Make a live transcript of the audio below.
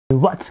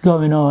What's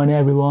going on,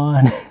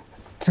 everyone?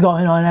 What's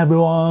going on,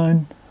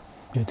 everyone?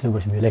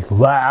 YouTubers will be like,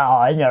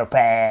 wow, in your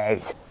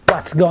face.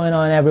 What's going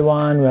on,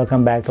 everyone?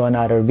 Welcome back to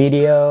another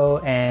video.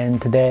 And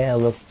today I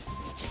look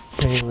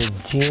pretty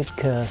legit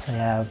because I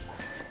have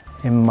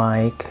a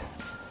mic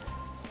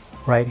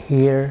right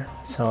here.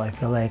 So I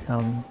feel like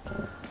I'm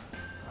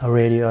a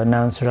radio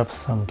announcer of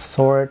some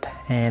sort.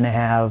 And I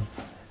have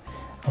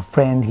a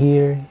friend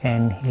here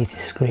and he's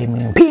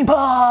screaming,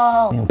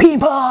 people!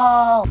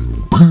 People!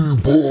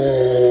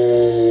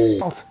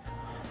 People!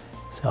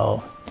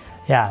 So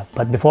yeah,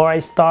 but before I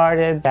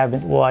started, if you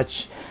haven't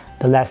watched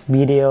the last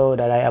video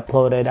that I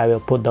uploaded, I will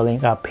put the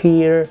link up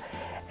here.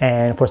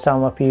 And for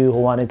some of you who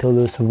wanted to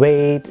lose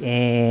weight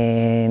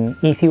in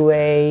easy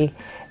way,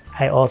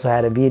 I also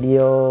had a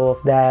video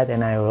of that,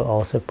 and I will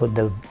also put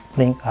the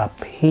link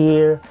up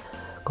here,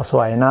 because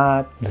why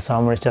not? The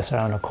summer is just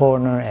around the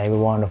corner. Every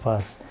one of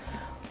us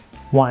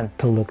want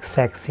to look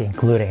sexy,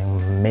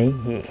 including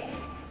me.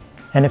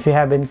 And if you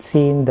haven't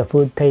seen the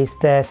food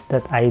taste test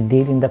that I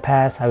did in the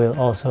past, I will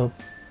also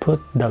put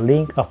the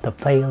link of the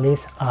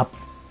playlist up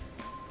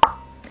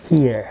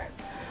here.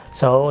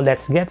 So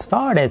let's get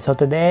started. So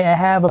today I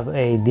have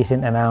a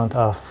decent amount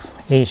of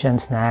Asian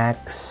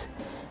snacks,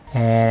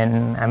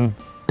 and I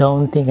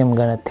don't think I'm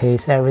gonna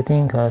taste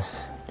everything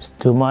because it's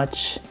too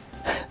much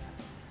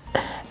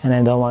and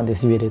I don't want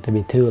this video to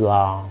be too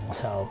long.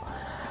 So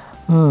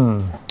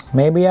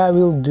maybe I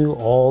will do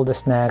all the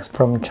snacks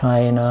from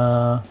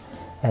China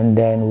and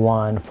then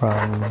one from,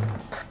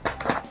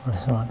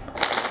 where's one?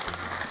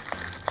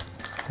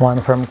 One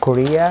from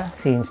Korea,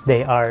 since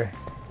they are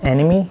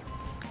enemy.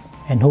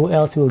 And who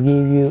else will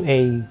give you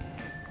a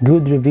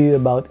good review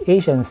about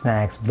Asian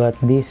snacks but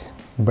this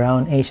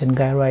brown Asian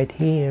guy right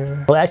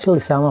here? Well,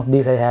 actually some of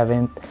these I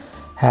haven't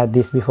had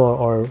this before,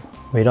 or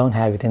we don't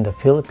have it in the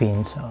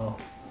Philippines, so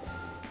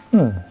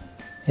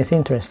it's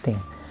interesting.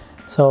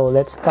 So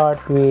let's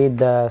start with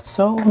the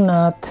so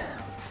not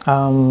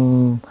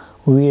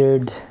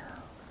weird,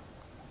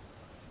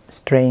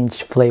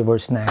 strange flavor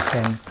snacks.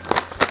 And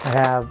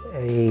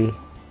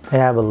I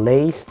have a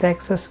Lay's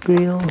Texas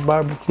Grill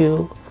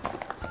barbecue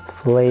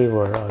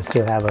flavor. I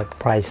still have a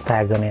price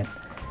tag on it.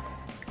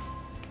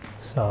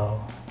 So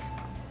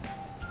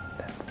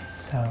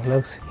that's how it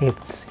looks.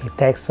 It's a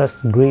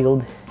Texas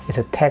grilled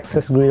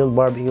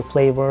barbecue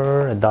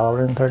flavor,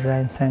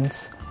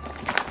 $1.39.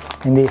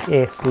 And this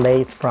is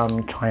Lay's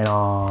from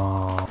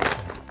China.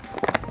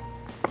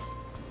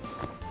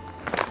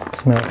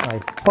 Smells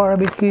like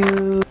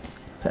barbecue.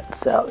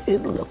 That's how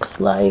it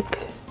looks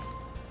like.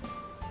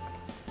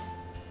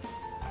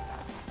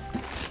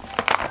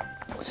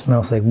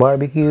 Smells like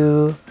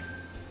barbecue.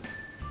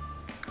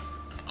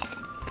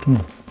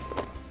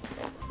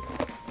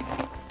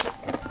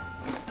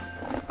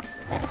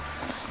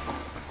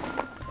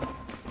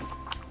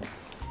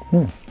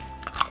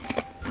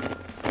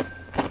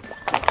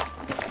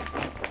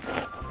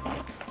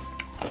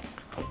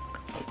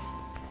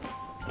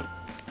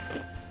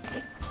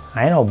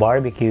 I know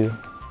barbecue,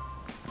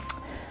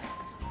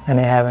 and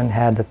I haven't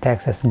had the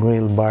Texas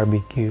Grill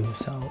barbecue,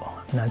 so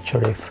I'm not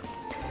sure if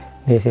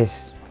this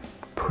is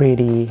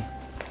pretty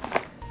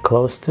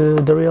close to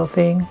the real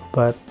thing,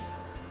 but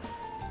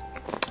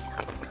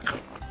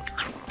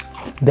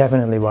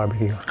definitely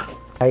barbecue.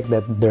 I like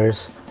that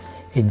there's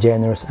a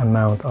generous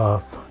amount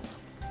of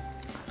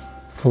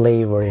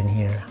flavor in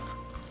here.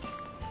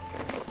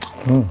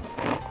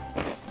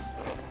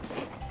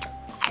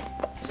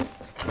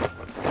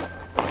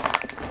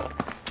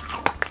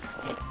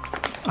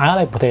 I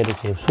like potato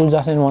chips. Who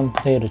doesn't want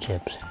potato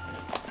chips?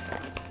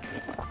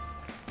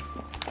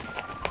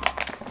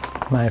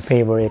 My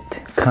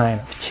favorite kind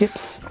of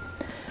chips.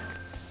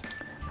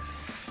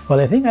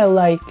 Well,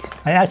 I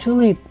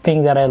actually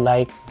think that I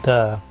like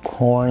the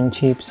corn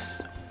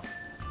chips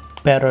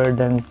better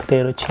than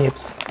potato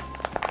chips,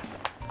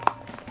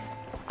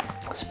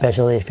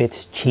 especially if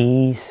it's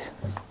cheese.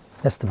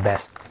 That's the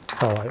best.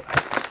 Oh,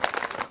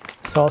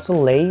 it's also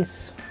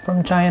Lay's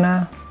from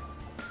China.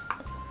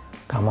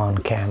 Come on,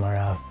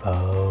 camera,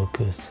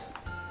 focus.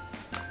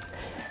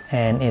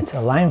 And it's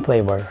a lime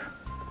flavor.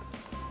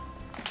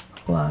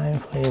 Lime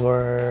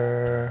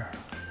flavor.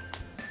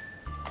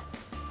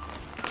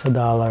 It's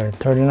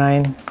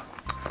 $1.39.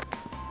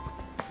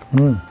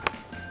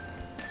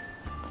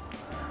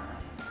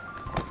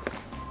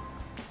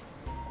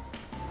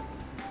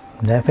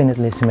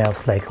 Definitely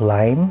smells like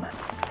lime,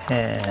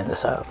 and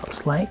that's how it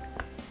looks like.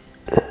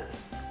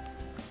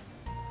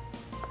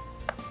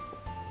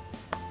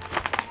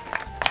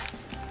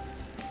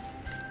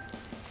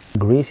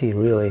 Greasy,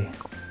 really,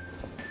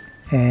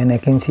 and I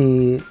can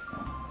see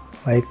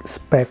like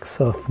specks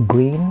of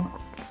green.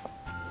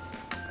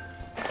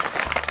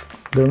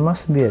 There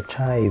must be a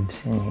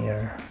chives in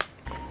here.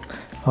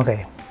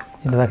 Okay,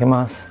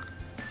 itadakimasu.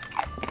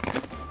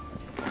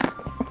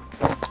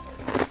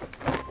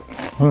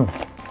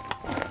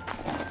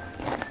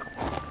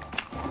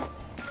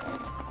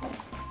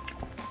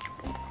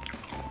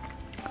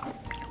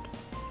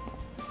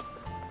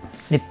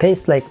 It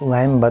tastes like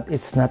lime, but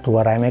it's not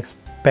what I'm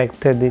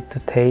expected it to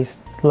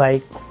taste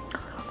like.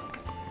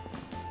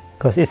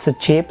 because it's a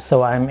chip,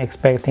 so I'm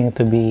expecting it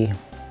to be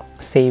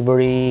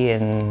savory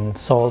and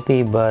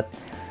salty, but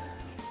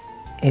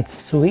it's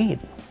sweet,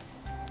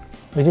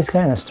 which is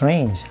kind of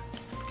strange.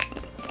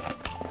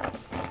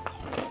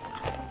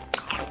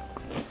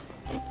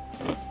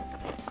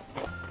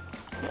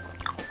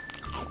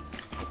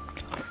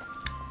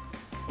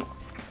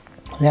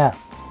 Yeah,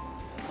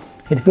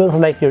 it feels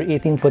like you're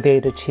eating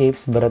potato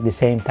chips, but at the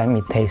same time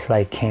it tastes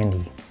like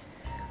candy.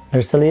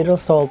 There's a little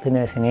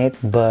saltiness in it,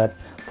 but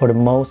for the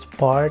most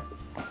part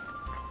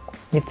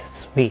it's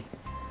sweet,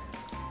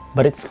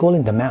 but it's cool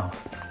in the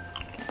mouth.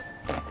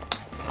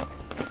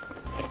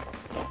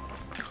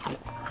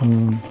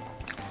 I'm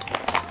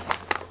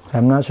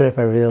not sure if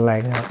I really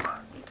like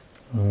that.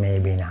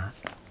 Maybe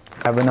not.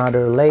 I have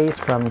another Lay's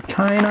from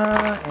China,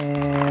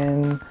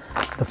 and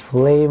the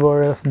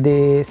flavor of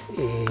this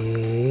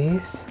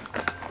is,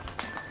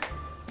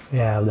 we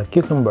have the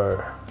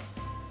cucumber,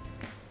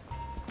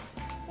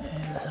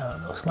 and that's how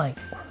it looks like.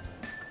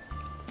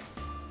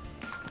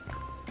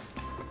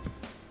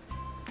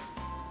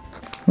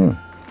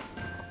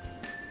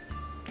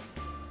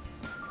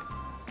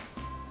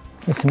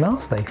 It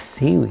smells like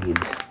seaweed.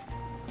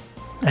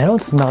 I don't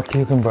smell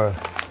cucumber.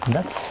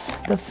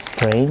 That's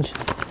strange.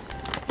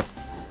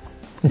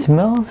 It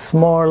smells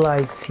more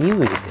like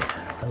seaweed.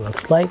 It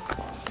looks like.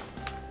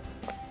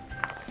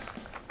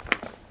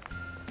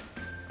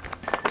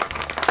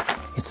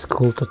 It's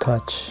cool to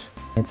touch.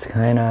 It's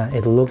kinda,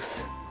 it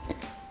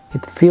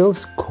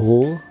feels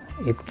cool.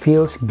 It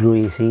feels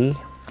greasy.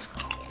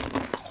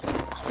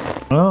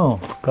 Oh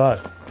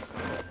God.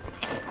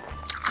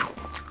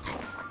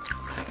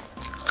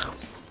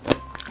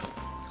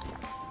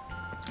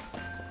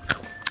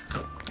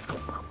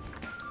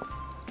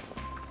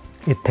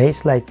 It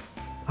tastes like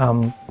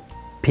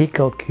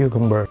pickled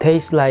cucumber. It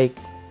tastes like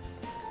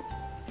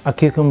a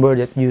cucumber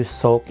that you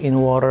soak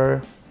in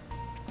water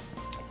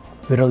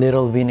with a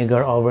little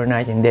vinegar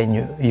overnight, and then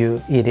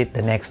you eat it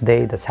the next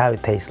day. That's how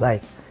it tastes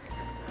like.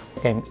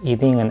 I'm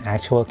eating an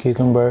actual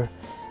cucumber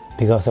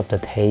because of the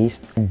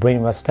taste. My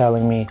brain was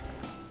telling me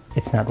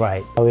it's not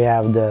right. We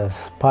have the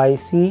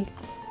spicy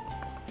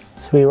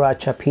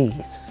sriracha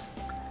peas.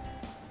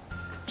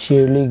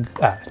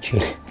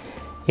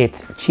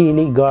 It's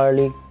chili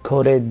garlic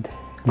coated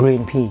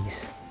green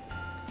peas.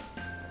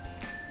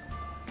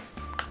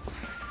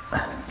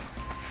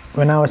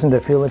 When I was in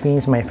the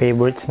Philippines, my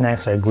favorite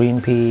snacks are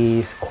green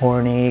peas,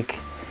 cornic,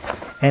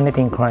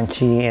 anything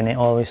crunchy, and I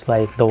always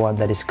like the one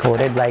that is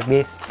coated like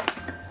this.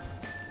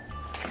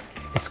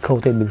 It's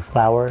coated with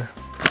flour.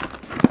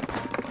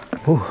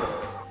 Ooh,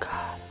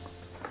 God.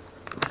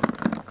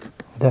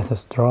 That's a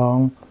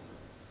strong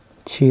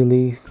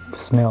chili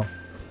smell.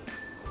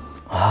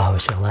 Oh,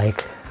 which I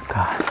like.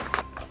 God.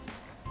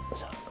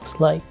 So it looks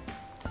like.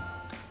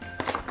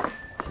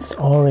 It's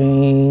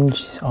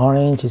orange. It's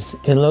orange.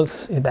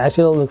 It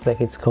actually looks like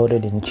it's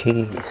coated in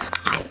cheese.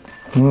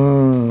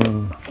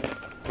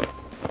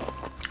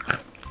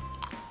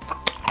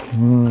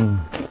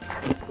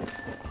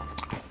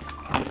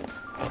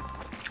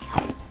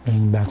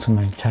 Bring back to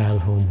my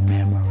childhood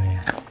memory.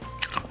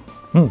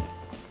 Oh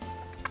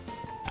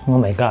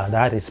my God,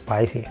 that is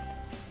spicy.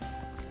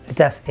 It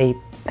has a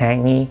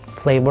tangy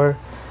flavor.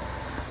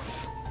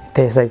 It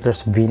tastes like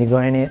there's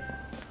vinegar in it.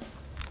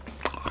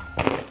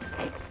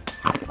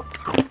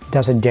 It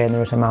has a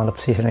generous amount of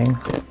seasoning,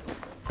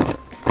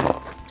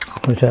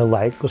 which I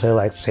like because I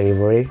like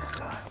savory.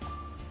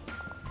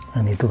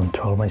 I need to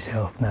control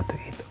myself not to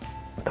eat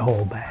the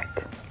whole bag.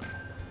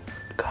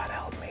 God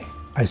help me.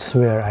 I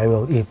swear I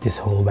will eat this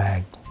whole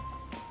bag.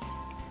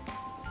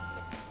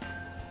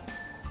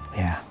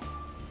 Yeah.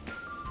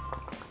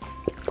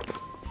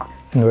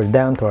 And we're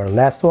down to our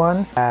last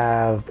one. I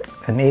have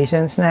an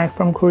Asian snack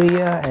from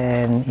Korea,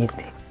 and it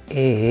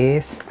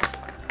is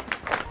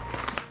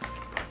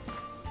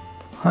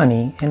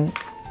honey and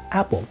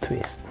apple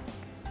twist.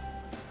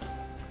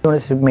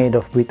 This is made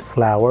of wheat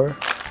flour.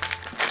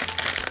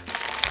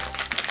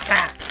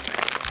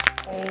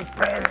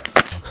 Open.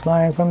 Looks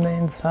like from the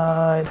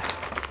inside.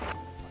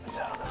 That's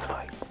how it looks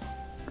like.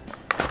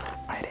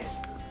 Try this.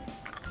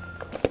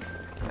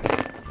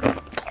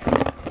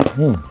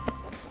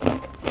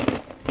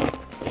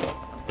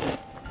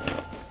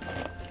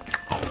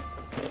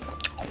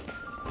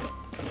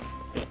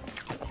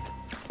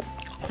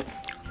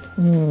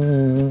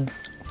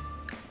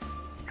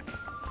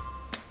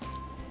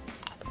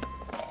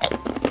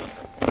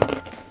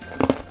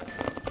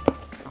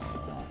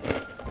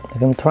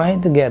 I'm trying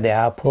to get the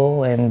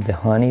apple and the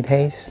honey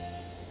taste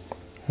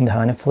and the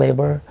honey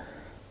flavor,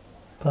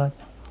 but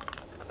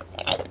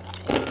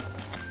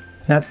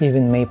not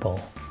even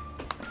maple.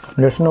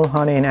 There's no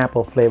honey and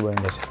apple flavor in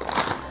this.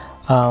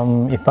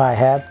 If I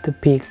have to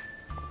pick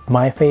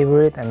my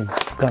favorite, I'm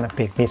gonna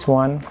pick this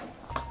one.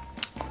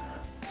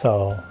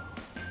 So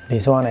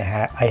this one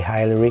I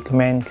highly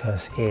recommend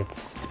because it's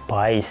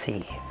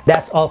spicy.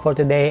 That's all for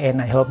today,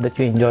 and I hope that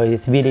you enjoy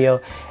this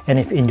video. And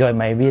if you enjoy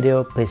my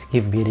video, please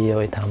give video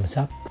a thumbs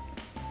up.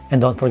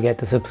 And don't forget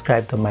to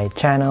subscribe to my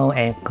channel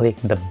and click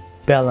the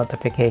bell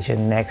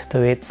notification next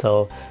to it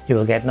so you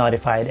will get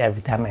notified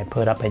every time I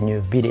put up a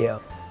new video.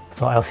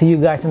 So I'll see you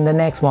guys in the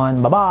next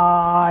one. Bye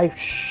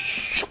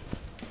bye.